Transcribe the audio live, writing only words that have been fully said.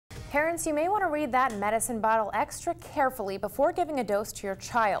Parents, you may want to read that medicine bottle extra carefully before giving a dose to your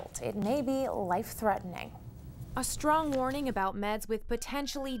child. It may be life-threatening. A strong warning about meds with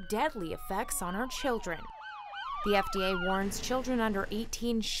potentially deadly effects on our children. The FDA warns children under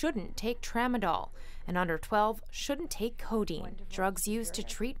 18 shouldn't take tramadol, and under 12 shouldn't take codeine, drugs used to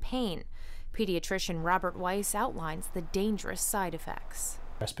treat pain. Pediatrician Robert Weiss outlines the dangerous side effects.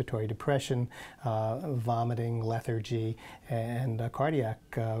 Respiratory depression, vomiting, lethargy, and cardiac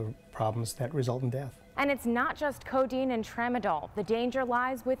problems that result in death. And it's not just codeine and tramadol. The danger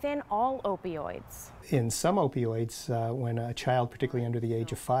lies within all opioids. In some opioids, when a child, particularly under the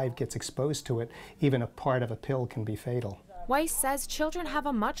age of 5, gets exposed to it, even a part of a pill can be fatal. Weiss says children have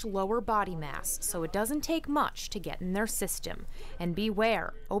a much lower body mass, so it doesn't take much to get in their system. And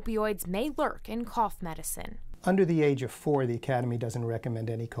beware, opioids may lurk in cough medicine. Under the age of 4, the Academy doesn't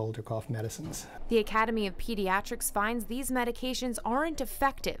recommend any cold or cough medicines. The Academy of Pediatrics finds these medications aren't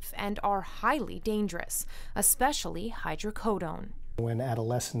effective and are highly dangerous, especially hydrocodone. When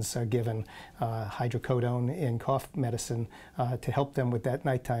adolescents are given hydrocodone in cough medicine to help them with that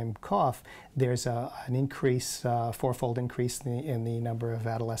nighttime cough, there's an increase, fourfold increase in the number of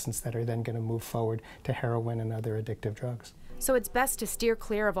adolescents that are then going to move forward to heroin and other addictive drugs. So it's best to steer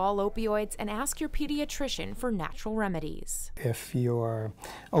clear of all opioids and ask your pediatrician for natural remedies. If you're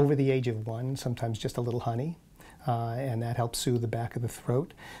over the age of 1, sometimes just a little honey. And that helps soothe the back of the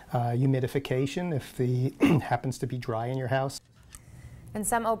throat. Humidification, if the happens to be dry in your house. And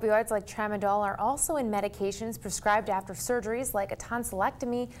some opioids like tramadol are also in medications prescribed after surgeries like a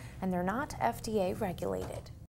tonsillectomy, and they're not FDA regulated.